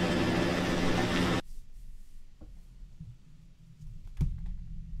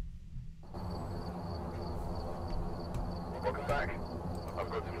 Welcome back. I've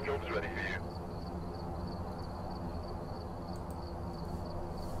got some jobs ready for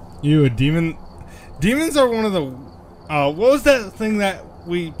you. You a demon? Demons are one of the. What was that thing that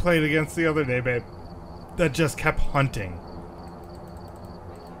we played against the other day, babe? That just kept hunting.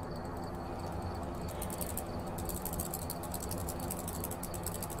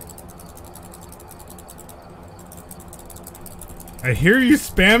 I hear you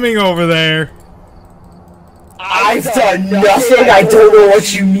spamming over there. I've done nothing. I don't know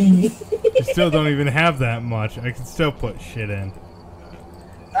what you mean. You still don't even have that much. I can still put shit in.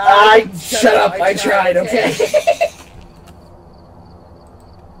 Shut up. I tried, okay?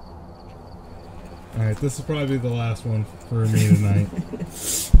 Alright, this will probably be the last one for me tonight.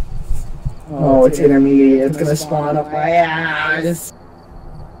 Oh, it's intermediate. It's gonna spawn up my ass.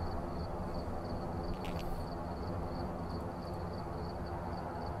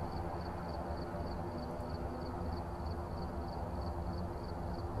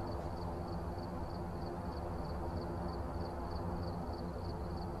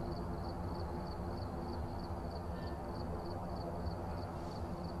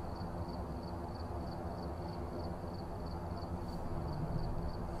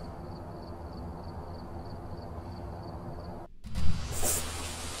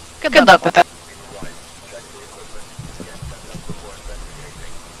 Good luck with that.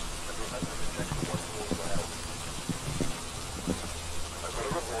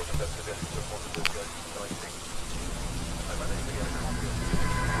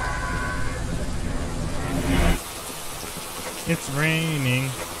 It's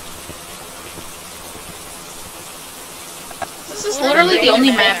raining. This is literally the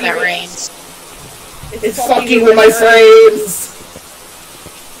only map that rains. It's fucking with my frames.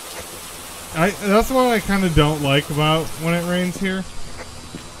 That's what I kind of don't like about when it rains here.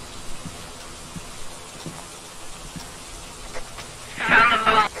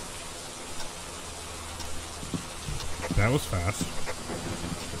 That was fast.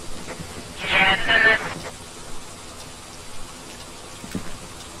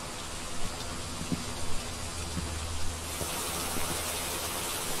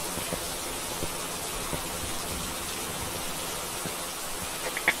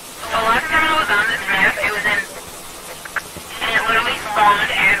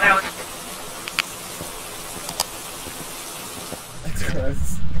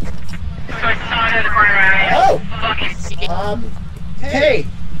 Hey,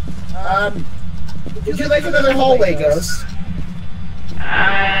 would you like another hallway, Ghost?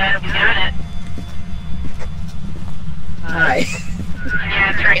 Got it. Hi.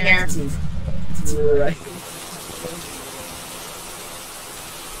 Yeah, it's right here. It's right.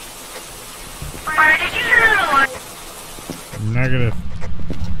 Did you hear the one? Negative.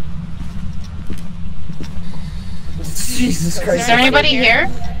 Jesus Christ. Is there anybody here?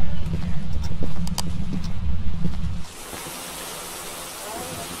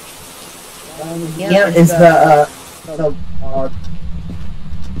 Yeah, is the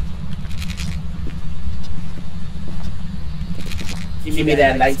give me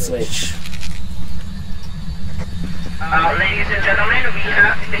that light switch. Ladies and gentlemen, we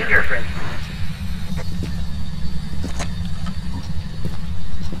have fingerprints.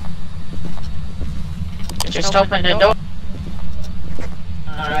 Just open the door.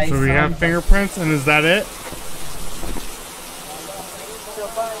 So we have fingerprints, and is that it?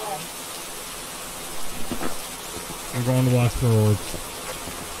 We're going to Lost Rewards.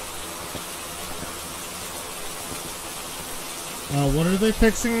 What are they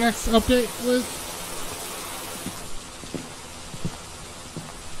fixing next update, Liz?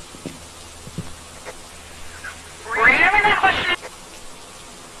 Were you having that question?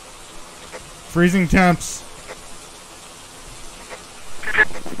 Freezing temps.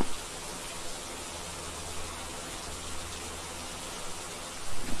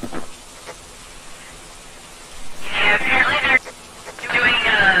 Yeah, apparently they're doing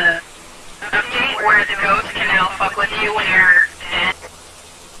a update where the ghost can now fuck with you when you're dead.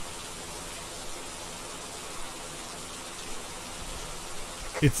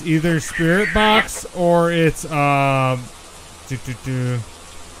 It's either Spirit Box or it's EMF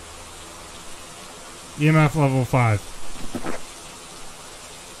level 5.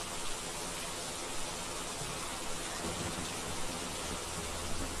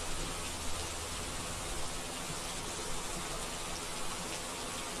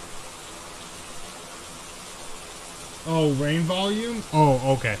 Oh, rain volume?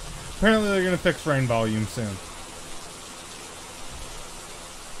 Oh, okay. Apparently they're gonna fix rain volume soon.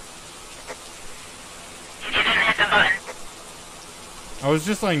 You didn't hit the button. I was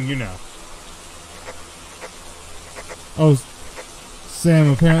just letting you know. Oh,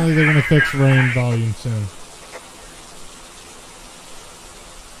 Sam, apparently they're gonna fix rain volume soon.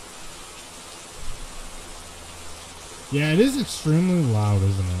 Yeah, it is extremely loud,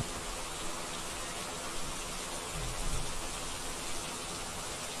 isn't it?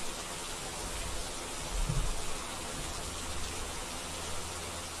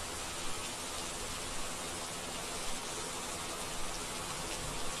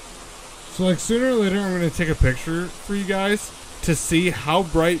 So, like, sooner or later, I'm going to take a picture for you guys to see how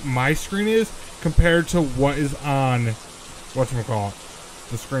bright my screen is compared to what is on, whatchamacallit,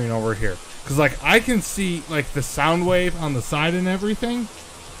 the screen over here. Because, like, I can see, like, the sound wave on the side and everything.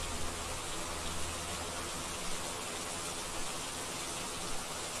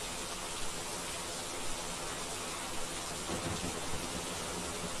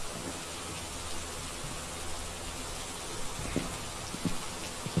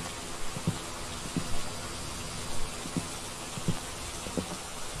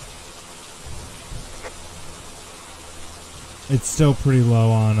 It's still pretty low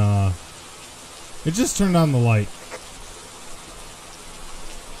on, it just turned on the light.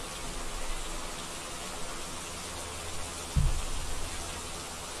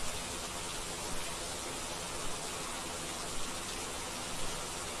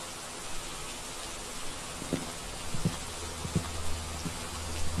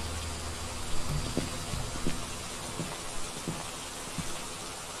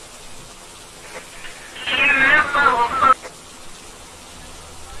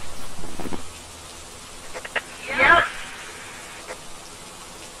 Yep.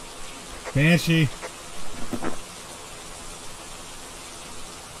 Banshee.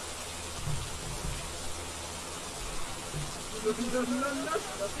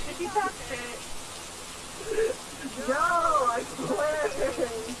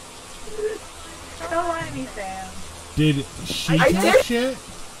 Don't lie to me, Sam. Did she I talk did. shit?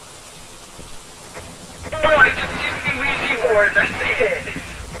 No, I just used the Ouija board, that's it.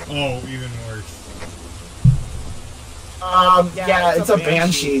 Oh, even worse. Yeah, it's a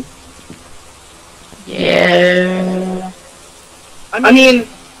banshee. Yeah. I mean,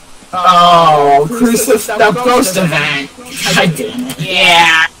 oh, the ghost event. I didn't.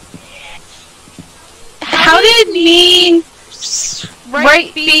 Yeah. How did me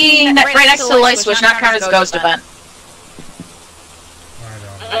being right next to the light switch not count as a ghost event? I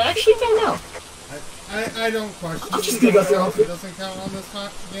don't. I actually don't know. I don't question I'm it. just gonna go through It doesn't count on this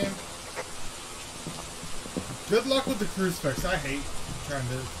game. Good luck with the crucifix. I hate trying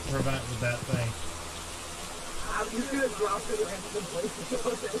to prevent with that thing. I'm just gonna drop it into the place.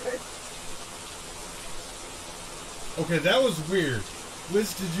 Okay, that was weird.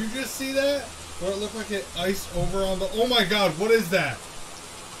 Liz, did you just see that? Where it looked like it iced over on the... Oh my god, what is that?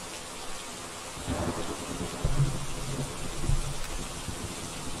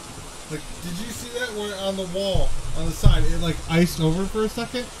 Like, did you see that? Where on the wall, on the side, it like iced over for a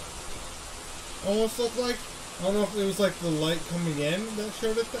second? Almost looked like... I don't know if it was like the light coming in that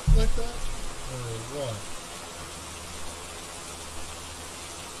showed it like that? Or what?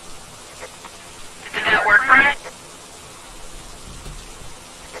 Did that work for it?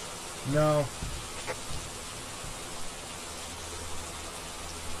 No.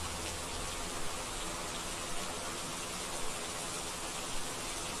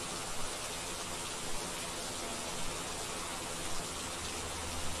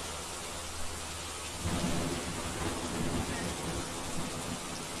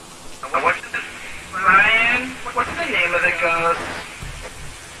 What's the name of the ghost?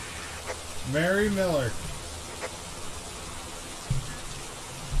 Mary Miller.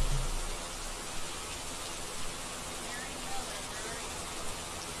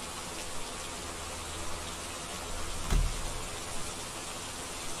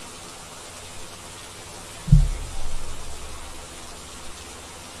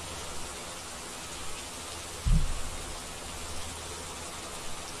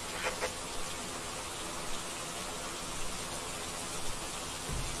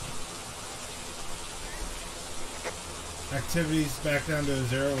 Activities back down to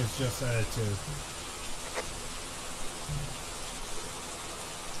 0 was just added to.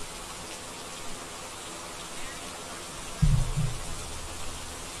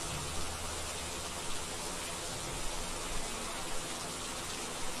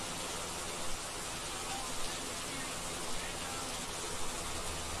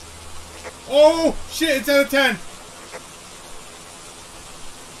 Oh shit! It's out of 10.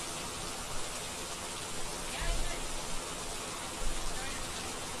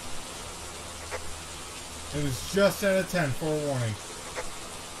 It was just at a 10, forewarning.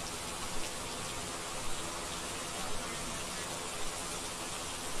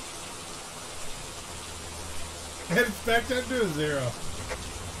 And it's back down to a 0.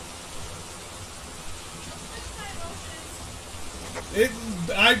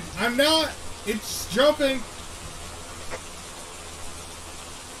 I'm not. It's jumping.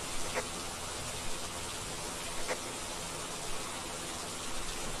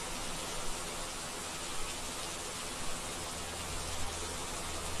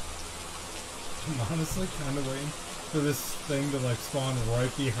 I'm honestly kind of waiting for this thing to like spawn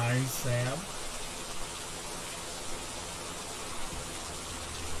right behind Sam.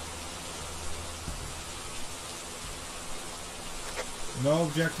 No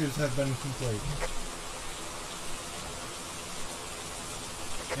objectives have been complete.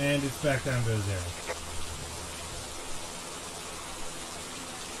 And it's back down to a 0.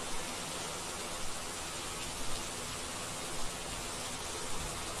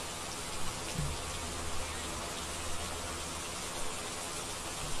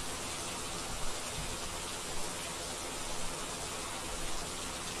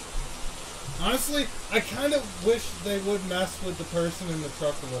 Honestly, I kind of wish they would mess with the person in the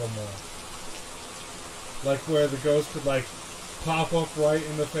truck a little more. Like where the ghost could like pop up right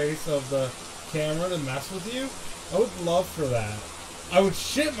in the face of the camera to mess with you. I would love for that. I would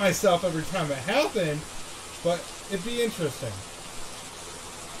shit myself every time it happened, but it'd be interesting.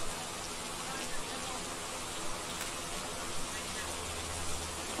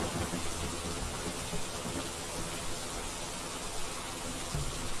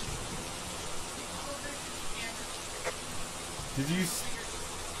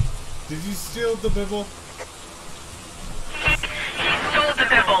 Did you steal the bibble? He stole the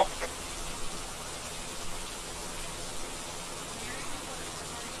bibble.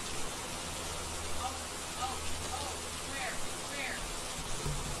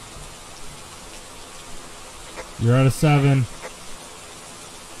 You're at a 7.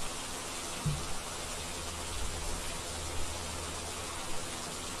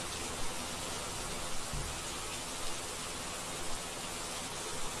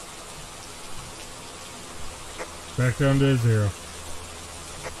 Back down to a 0.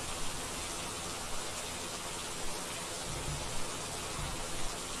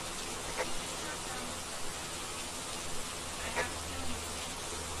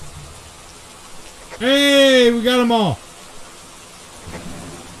 Hey, we got them all.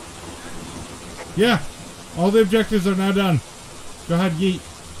 Yeah, all the objectives are now done. Go ahead, yeet.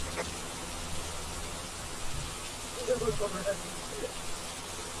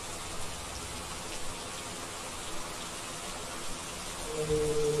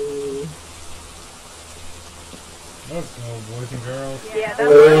 Let's go, boys and girls. Yeah, that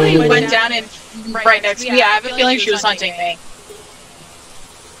literally went down and right next to me. Yeah, I have a feeling she was hunting me.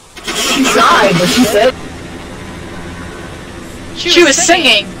 She died, but she said She was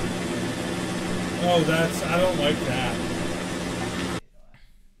singing. Oh, I don't like that.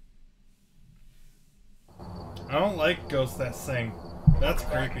 I don't like ghosts that sing. That's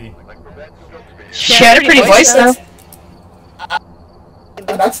creepy. She had a pretty voice though.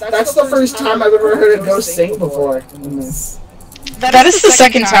 that's the first time I've ever heard a ghost sing before. That is the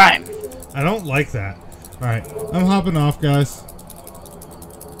second time. I don't like that. Alright, I'm hopping off, guys.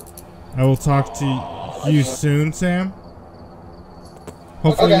 I will talk to you soon, Sam.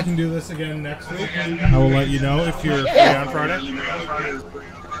 Hopefully we can do this again next week. I will let you know if you're free on Friday.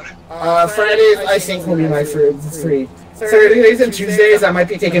 Fridays, I think, will be my free. Thursdays and Tuesdays, I might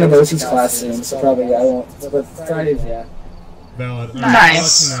be taking a Bosie's class soon, so probably I won't. But Fridays, yeah. Valid.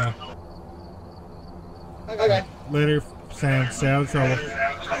 Nice. I'll let you know. Okay. Later, Sam. Stay out of trouble.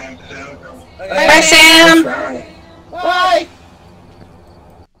 Bye, Sam. Bye.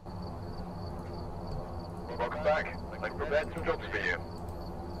 Welcome back. I've prepared some jobs for you.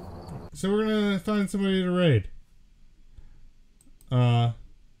 So we're gonna find somebody to raid. I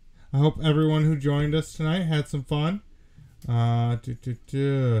hope everyone who joined us tonight had some fun. Oh,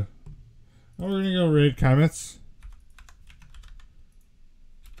 we're gonna go raid comments.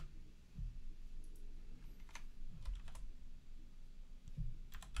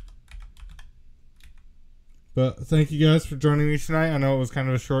 But thank you guys for joining me tonight. I know it was kind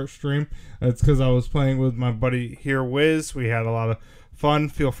of a short stream. It's because I was playing with my buddy here, Wiz. We had a lot of fun.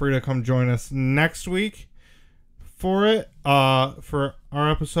 Feel free to come join us next week for it. For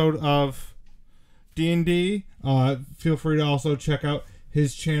our episode of D&D. Feel free to also check out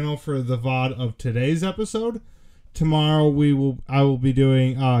his channel for the VOD of today's episode. Tomorrow I will be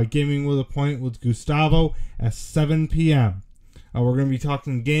doing Gaming with a Point with Gustavo at 7 p.m. We're going to be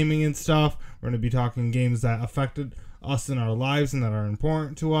talking gaming and stuff. We're going to be talking games that affected us in our lives and that are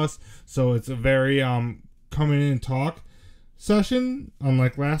important to us. So it's a very come in and talk session.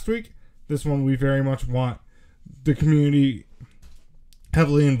 Unlike last week, this one we very much want the community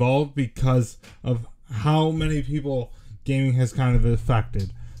heavily involved because of how many people gaming has kind of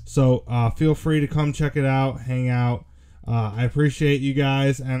affected. So feel free to come check it out, hang out. I appreciate you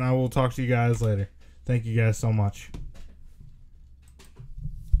guys, and I will talk to you guys later. Thank you guys so much.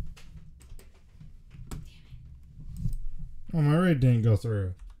 Oh, my raid didn't go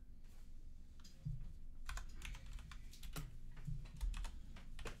through.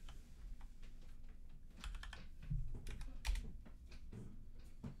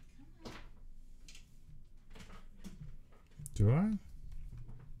 Do I?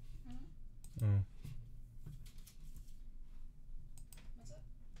 Oh.